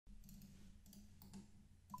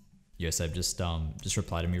Yo, Seb, just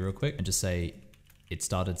reply to me real quick and just say, it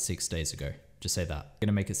started 6 days ago. Just say that. I'm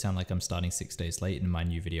gonna make it sound like I'm starting 6 days late in my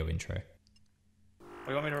new video intro. What do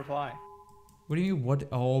you want me to reply? What do you mean, what?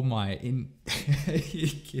 Oh my, are you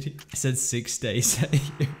kidding? I said 6 days. Shut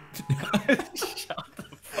the fuck up.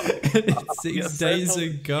 6 days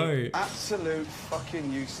ago. Absolute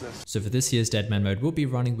fucking useless. So for this year's Deadman mode, we'll be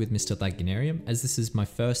running with Mr. Lagunarium, as this is my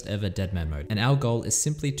first ever Deadman mode. And our goal is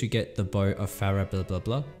simply to get the bow of Farah blah blah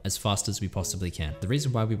blah as fast as we possibly can. The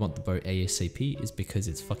reason why we want the bow ASAP is because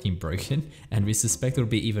it's fucking broken, and we suspect it'll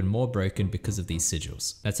be even more broken because of these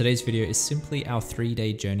sigils. Now today's video is simply our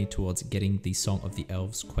 3-day journey towards getting the Song of the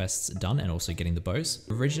Elves quests done and also getting the bows.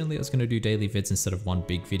 Originally I was going to do daily vids instead of one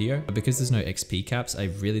big video, but because there's no XP caps, I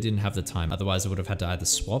really didn't have the time. Otherwise I would have had to either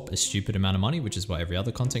swap a stupid amount of money, which is what every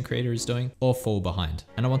other content creator is doing, or fall behind.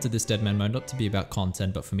 And I wanted this Deadman mode not to be about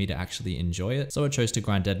content, but for me to actually enjoy it. So I chose to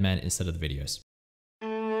grind Deadman instead of the videos.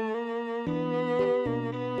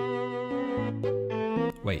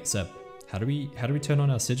 Wait, Seb, how do we turn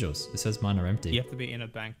on our sigils? It says mine are empty. You have to be in a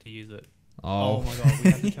bank to use it. Oh, Oh my god,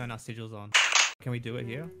 we have to turn our sigils on. Can we do it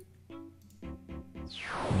here? no.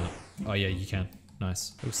 Oh yeah, you can.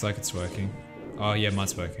 Nice. Looks like it's working. Oh yeah,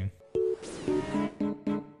 mine's working.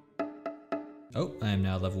 Oh, I am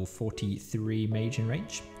now level 43 mage in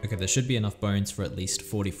range. Okay, there should be enough bones for at least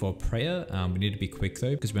 44 prayer. We need to be quick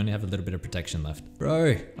though, because we only have a little bit of protection left.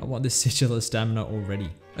 Bro, I want this sigil of stamina already.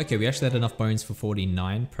 Okay, we actually had enough bones for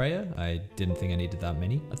 49 prayer. I didn't think I needed that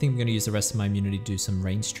many. I think I'm gonna use the rest of my immunity to do some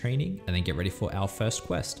range training and then get ready for our first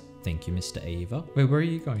quest. Thank you, Mr. Ava. Wait, where are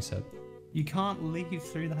you going, Seb? You can't leave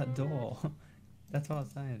through that door. That's what I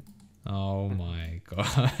was saying. Oh my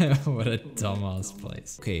god, what a dumbass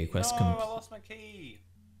place. Okay, quest I lost my key.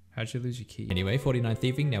 How'd you lose your key? Anyway, 49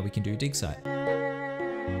 thieving, now we can do dig site.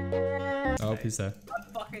 Oh, who's there?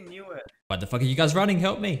 I fucking knew it. What the fuck are you guys running?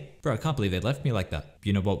 Help me. Bro, I can't believe they left me like that.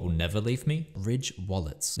 You know what will never leave me? Ridge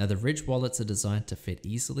wallets. Now the Ridge wallets are designed to fit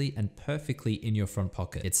easily and perfectly in your front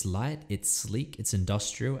pocket. It's light, it's sleek, it's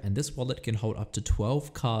industrial, and this wallet can hold up to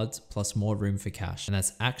 12 cards plus more room for cash. And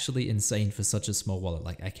that's actually insane for such a small wallet.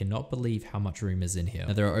 Like, I cannot believe how much room is in here.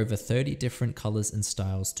 Now there are over 30 different colors and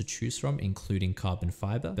styles to choose from, including carbon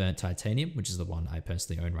fiber, burnt titanium, which is the one I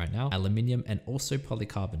personally own right now, aluminium, and also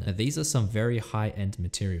polycarbonate. Now these are some very high-end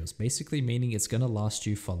materials, basically meaning it's gonna last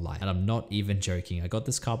you for life. And I'm not even joking. I got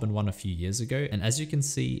this carbon one a few years ago, and as you can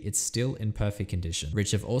see, it's still in perfect condition.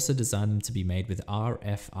 Ridge have also designed them to be made with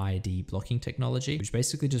RFID blocking technology, which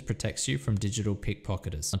basically just protects you from digital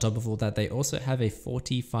pickpocketers. On top of all that, they also have a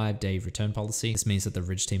 45-day return policy. This means that the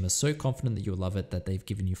Ridge team are so confident that you'll love it that they've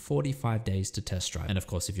given you 45 days to test drive. And of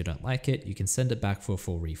course, if you don't like it, you can send it back for a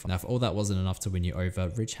full refund. Now, if all that wasn't enough to win you over,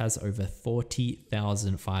 Ridge has over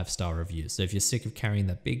 40,000 5-star reviews. So if you're sick of carrying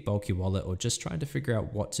that big bulky wallet or just trying to figure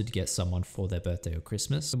out what to get someone for their birthday or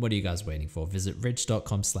Christmas, then what are you guys waiting for? Visit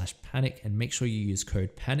ridge.com/panic and make sure you use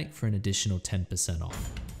code PANIC for an additional 10%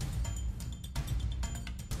 off.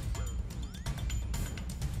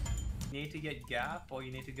 You need to get gap, or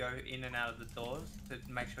you need to go in and out of the doors to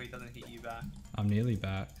make sure he doesn't hit you back. I'm nearly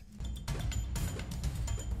back.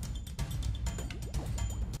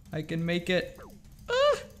 I can make it.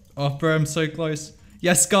 Ah! Oh, bro, I'm so close.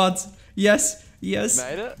 Yes, gods. Yes. Yes.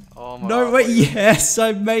 Made it? Oh my no, god. wait, yes,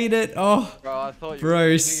 I made it. Oh, Bro, I thought you bro,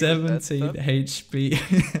 were 17 HP.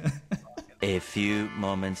 A few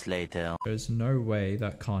moments later. There's no way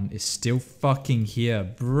that con is still fucking here,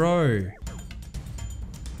 bro.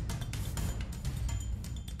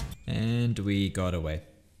 And we got away.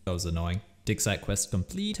 That was annoying. Dig site quest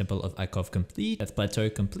complete. Temple of Ikov complete. Death plateau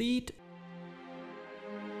complete.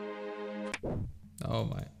 Oh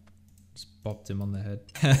my. Just bopped him on the head.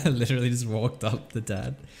 Literally just walked up the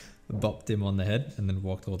dad, bopped him on the head, and then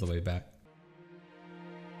walked all the way back.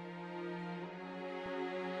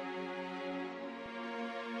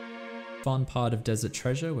 Fun part of Desert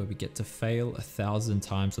Treasure where we get to fail 1,000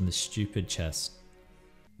 times on this stupid chest.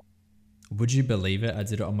 Would you believe it? I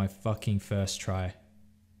did it on my fucking first try.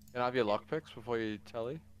 Can I have your lockpicks before you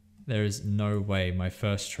tally? There is no way my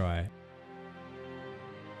first try.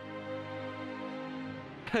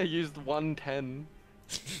 I used 110.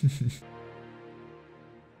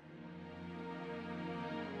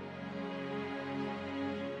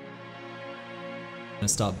 Gonna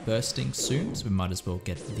start bursting soon, so we might as well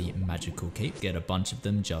get the magical cape. Get a bunch of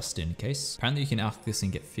them just in case. Apparently you can arc this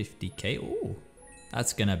and get 50k. Ooh,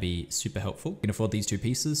 that's gonna be super helpful. We can afford these 2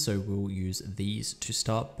 pieces, so we'll use these to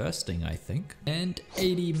start bursting, I think. And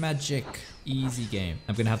 80 magic. Easy game.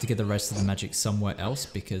 I'm gonna have to get the rest of the magic somewhere else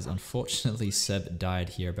because unfortunately Seb died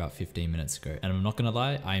here about 15 minutes ago. And I'm not gonna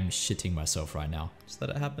lie, I'm shitting myself right now. Just let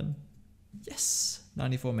it happen. Yes.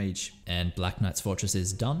 94 mage. And Black Knight's Fortress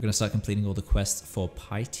is done. We're gonna start completing all the quests for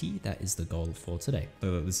Piety. That is the goal for today.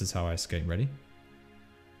 So this is how I skate. Ready?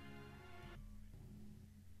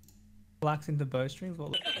 Blacks into bowstrings.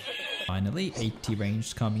 What? Finally, 80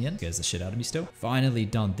 ranged coming in. Scares the shit out of me still. Finally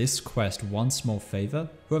done this quest. One small favor.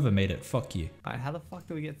 Whoever made it, fuck you. Alright, how the fuck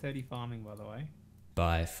do we get 30 farming, by the way?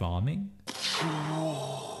 By farming?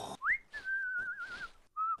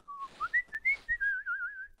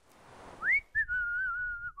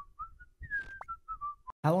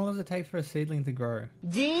 How long does it take for a seedling to grow?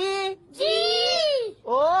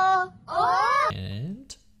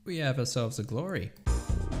 And we have ourselves a glory.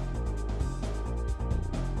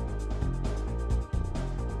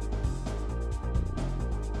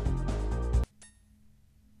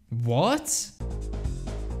 What?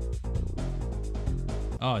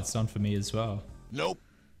 Oh, it's done for me as well. Nope.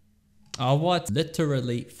 Oh, what?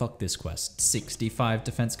 Literally, fuck this quest. 65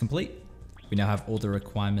 defense complete. We now have all the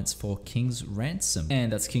requirements for King's Ransom.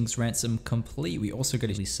 And that's King's Ransom complete. We also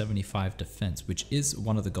got at least 75 defense, which is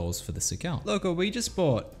one of the goals for this account. Look what we just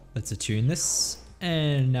bought. Let's attune this.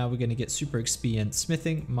 And now we're gonna get super XP in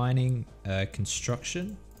smithing, mining,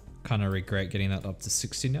 construction. Kind of regret getting that up to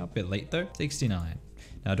 60 now, a bit late though. 69.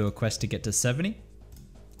 Now do a quest to get to 70.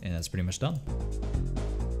 And that's pretty much done.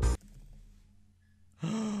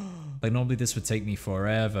 Like normally this would take me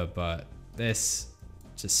forever, but this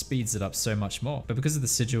just speeds it up so much more. But because of the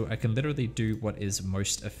sigil, I can literally do what is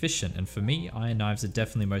most efficient. And for me, iron knives are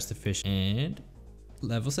definitely most efficient. And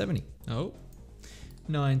level 70. Oh,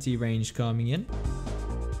 90 range coming in.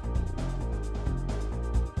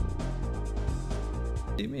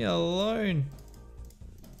 Leave me alone.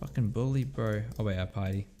 Fucking bully, bro. Oh wait, I have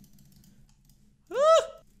piety. Ah!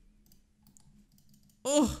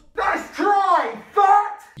 Oh. Nice try,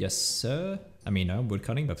 fuck! Yes, sir. I mean, no, I'm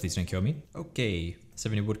woodcutting, but please don't kill me. Okay,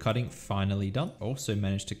 70 woodcutting finally done. Also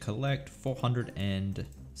managed to collect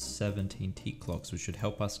 417 teak clocks, which should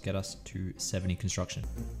help us get us to 70 construction.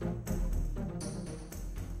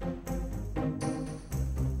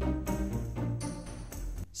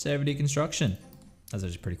 $70 construction. That's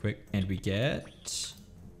actually pretty quick. And we get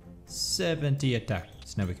 70 attack.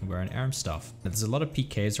 So now we can wear an arm staff. Now, there's a lot of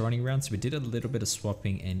PKs running around, so we did a little bit of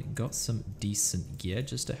swapping and got some decent gear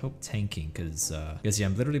just to help tanking. Because yeah,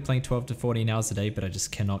 I'm literally playing 12 to 14 hours a day, but I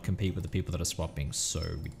just cannot compete with the people that are swapping. So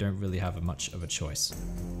we don't really have much of a choice.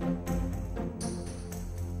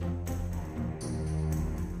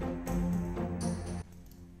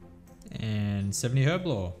 And 70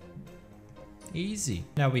 herblore. Easy.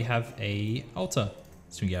 Now we have a altar.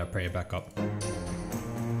 So we get our prayer back up.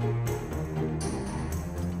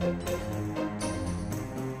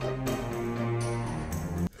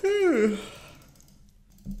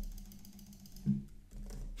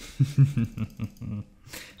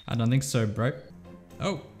 I don't think so, bro.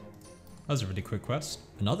 Oh, that was a really quick quest.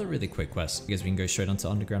 Another really quick quest. I guess we can go straight onto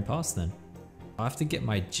Underground Pass then. I have to get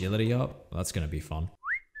my agility up. Well, that's gonna be fun.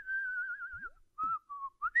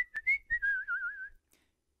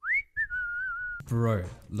 Bro,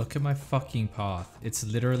 look at my fucking path. It's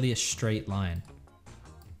literally a straight line.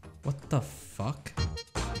 What the fuck?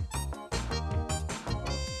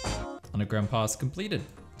 Underground pass completed.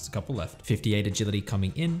 There's a couple left. 58 agility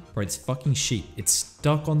coming in. Bro, it's fucking sheep. It's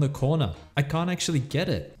stuck on the corner. I can't actually get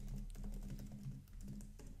it.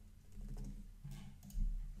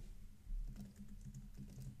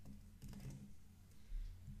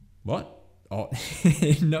 What? Oh,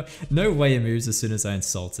 no way it moves as soon as I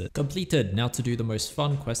insult it. Completed. Now to do the most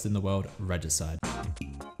fun quest in the world, Regicide.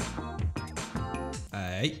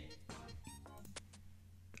 Hey.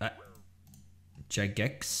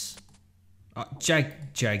 Jagex.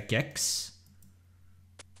 Jagex.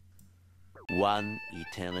 One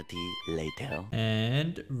eternity later.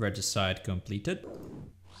 And Regicide completed.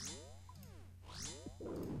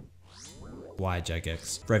 Why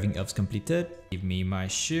Jagex? Braving Elves completed. Give me my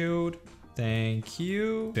shield. Thank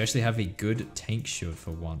you. We actually have a good tank shield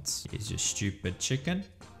for once. Here's your stupid chicken.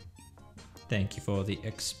 Thank you for the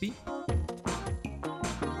XP.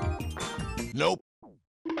 Nope.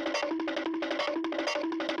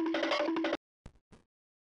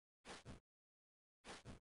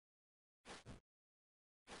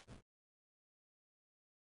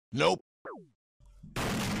 Nope.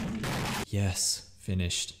 Yes,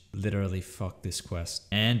 finished. Literally fuck this quest.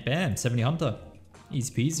 And bam, 70 hunter.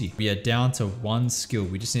 Easy peasy. We are down to one skill.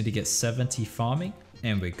 We just need to get 70 farming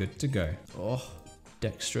and we're good to go. Oh,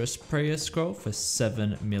 dexterous prayer scroll for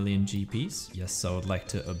 7 million GPs. Yes, I would like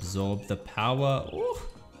to absorb the power. Ooh.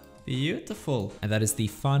 Beautiful. And that is the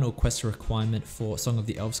final quest requirement for Song of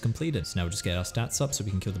the Elves completed. So now we'll just get our stats up so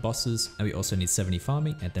we can kill the bosses. And we also need 70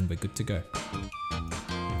 farming and then we're good to go.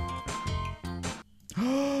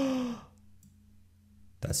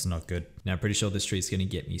 That's not good. Now I'm pretty sure this tree is going to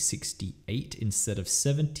get me 68 instead of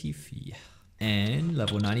 70. Yeah. And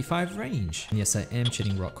level 95 range. And yes, I am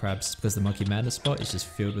cheating rock crabs because the Monkey Madness spot is just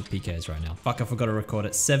filled with PKs right now. Fuck, I forgot to record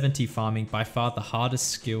it. 70 farming, by far the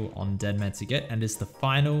hardest skill on Deadman to get, and is the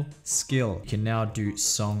final skill. You can now do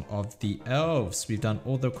Song of the Elves. We've done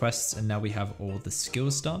all the quests and now we have all the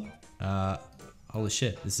skills done. Holy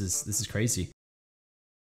shit, this is crazy.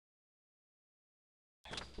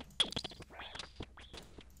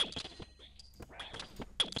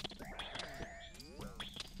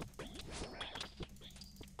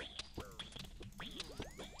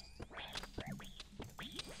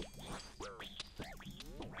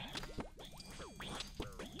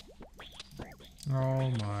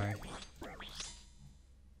 Oh my.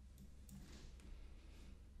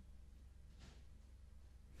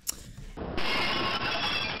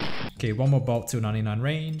 Okay, one more bolt to 99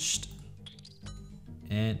 ranged.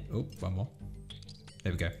 And, oh, one more.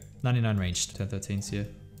 There we go. 99 ranged. 1013's here.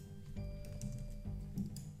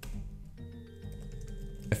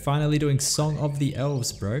 We're finally doing Song of the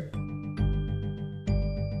Elves, bro.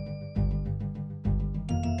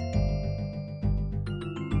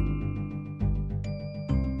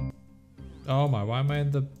 Oh my, why am I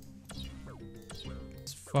in the...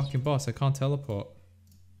 This fucking boss, I can't teleport.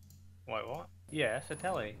 Wait, what? Yeah, so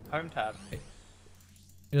telly. Home tab. It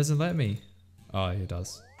doesn't let me. Oh, it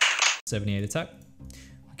does. 78 attack.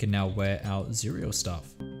 We can now wear our Zuriel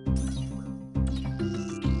stuff.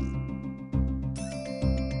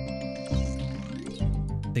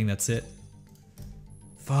 I think that's it.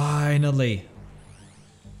 Finally.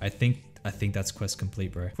 I think that's quest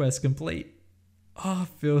complete, bro. Quest complete. Oh,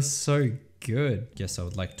 feels so good. Guess I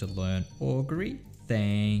would like to learn Augury.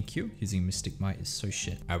 Thank you. Using Mystic Might is so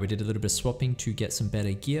shit. All right, we did a little bit of swapping to get some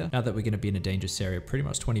better gear. Now that we're going to be in a dangerous area pretty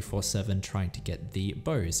much 24/7 trying to get the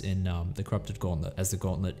bows in the Corrupted Gauntlet, as the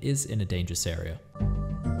Gauntlet is in a dangerous area.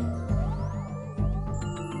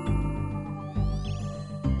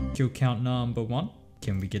 Kill count number 1.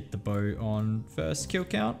 Can we get the bow on first kill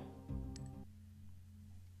count?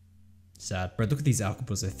 Sad. Bro, look at these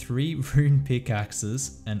alchemists. They're 3 rune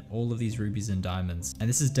pickaxes and all of these rubies and diamonds. And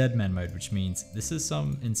this is Deadman mode, which means this is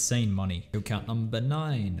some insane money. Kill count number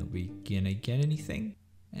 9. Are we gonna get anything?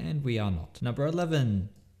 And we are not. Number 11.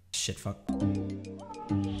 Shit fuck.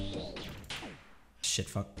 Shit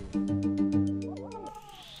fuck.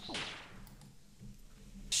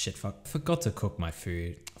 Shit fuck. Forgot to cook my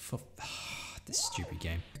food. This stupid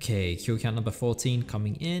game. Okay, kill count number 14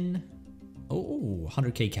 coming in. Oh,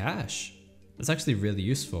 100k cash. That's actually really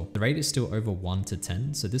useful. The rate is still over 1 to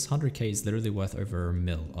 10, so this 100k is literally worth over a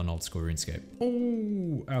mil on old school RuneScape.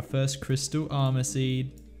 Oh, our first crystal armor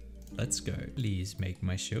seed. Let's go. Please make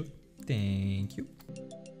my shield. Thank you.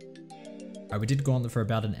 Alright, we did Gauntlet for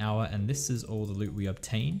about an hour, and this is all the loot we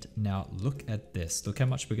obtained. Now look at this. Look how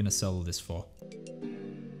much we're gonna sell this for.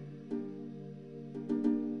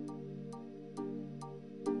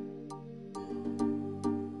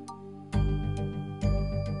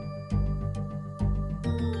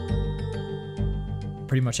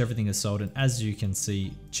 Pretty much everything is sold, and as you can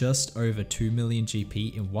see, just over 2 million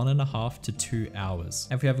GP in 1.5 to 2 hours.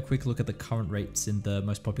 And if we have a quick look at the current rates in the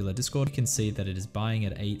most popular Discord, you can see that it is buying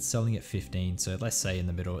at 8, selling at 15, so let's say in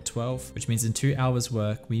the middle at 12, which means in 2 hours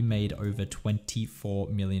work, we made over 24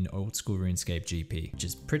 million old school RuneScape GP, which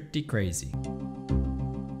is pretty crazy.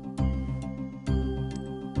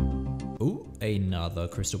 Ooh, another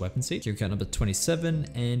crystal weapon seed. Here we go, number 27,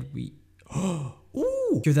 and we...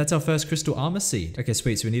 Ooh, yo, that's our first crystal armor seed. Okay,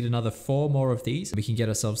 sweet. So we need another 4 more of these. We can get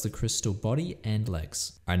ourselves the crystal body and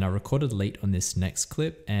legs. All right, now I recorded late on this next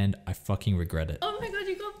clip and I fucking regret it. Oh my god,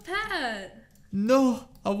 you got pet. No,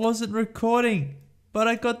 I wasn't recording, but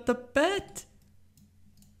I got the pet.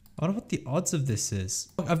 I wonder what the odds of this is.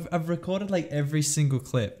 I've recorded like every single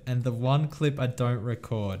clip, and the one clip I don't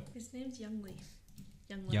record. His name's Youngleaf.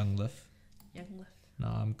 Youngleaf. Youngleaf. No,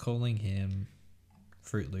 I'm calling him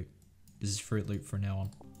Fruit Loop. This is Fruit Loop from now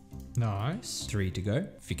on. Nice. 3 to go.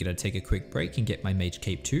 Figured I'd take a quick break and get my Mage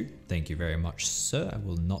Cape too. Thank you very much, sir. I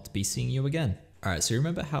will not be seeing you again. All right, so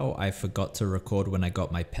remember how I forgot to record when I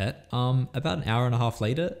got my pet? About an hour and a half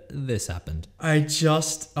later, this happened. I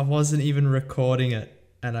wasn't even recording it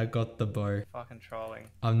and I got the bow. Fucking trolling.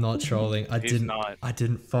 I'm not trolling. I He's not.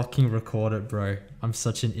 didn't fucking record it, bro. I'm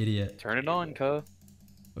such an idiot. Turn it on, cuh.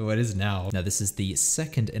 Oh, it is now. Now this is the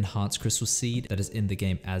second enhanced crystal seed that is in the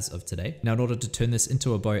game as of today. Now in order to turn this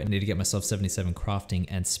into a bow, I need to get myself 77 crafting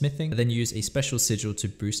and smithing, and then use a special sigil to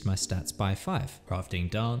boost my stats by 5. Crafting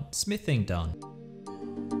done, smithing done.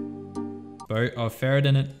 Bow of ferret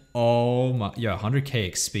in it. Oh my, yo,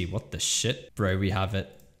 100k XP, what the shit? Bro, we have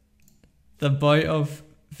it. The bow of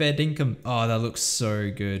fair dinkum. Oh, that looks so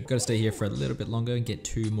good. Gotta stay here for a little bit longer and get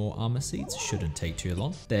 2 more armor seeds. Shouldn't take too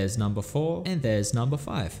long. There's number 4 and there's number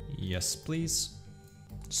 5. Yes, please.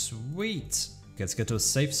 Sweet. Okay, let's get to a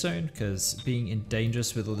safe zone because being in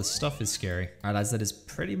dangerous with all this stuff is scary. All right, guys, that is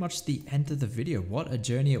pretty much the end of the video. What a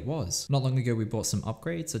journey it was. Not long ago, we bought some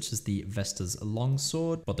upgrades such as the Vesta's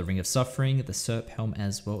longsword, bought the Ring of Suffering, the Serp helm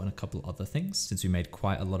as well, and a couple other things. Since we made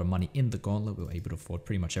quite a lot of money in the gauntlet, we were able to afford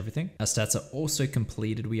pretty much everything. Our stats are also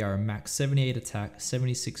completed. We are a max 78 attack,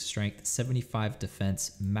 76 strength, 75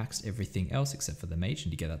 defense, max everything else except for the mage,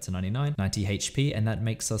 and you get that to 99, 90 HP, and that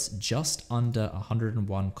makes us just under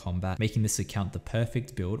 101 combat, making this account the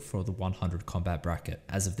perfect build for the 100 combat bracket.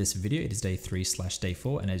 As of this video, it is day 3/day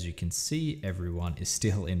 4, and as you can see, everyone is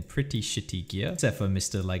still in pretty shitty gear, except for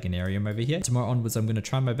Mr. Leganarium over here. Tomorrow onwards, I'm going to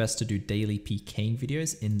try my best to do daily PKing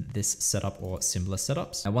videos in this setup or similar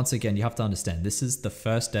setups. And once again, you have to understand, this is the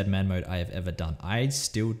first dead man mode I have ever done. I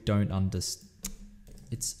still don't understand.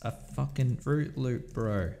 It's a fucking Fruit Loop,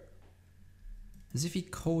 bro. As if he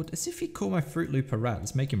called my Fruit Loop a rat.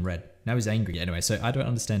 Let's make him red. Now he's angry. Anyway, so I don't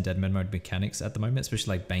understand dead man mode mechanics at the moment,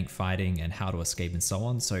 especially like bank fighting and how to escape and so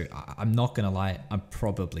on. So I'm not gonna lie, I'm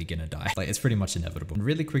probably gonna die. Like, it's pretty much inevitable. And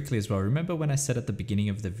really quickly as well, remember when I said at the beginning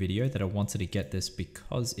of the video that I wanted to get this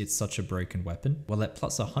because it's such a broken weapon? Well, at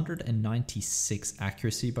plus 196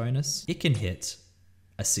 accuracy bonus, it can hit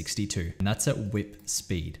a 62, and that's at whip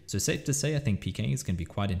speed. So safe to say, I think PKing is gonna be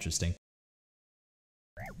quite interesting.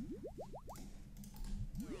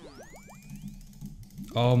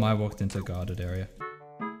 Oh my, I walked into a guarded area.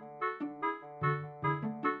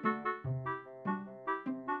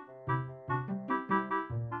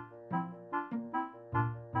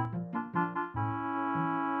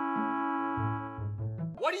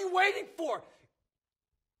 What are you waiting for?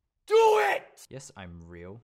 Do it! Yes, I'm real.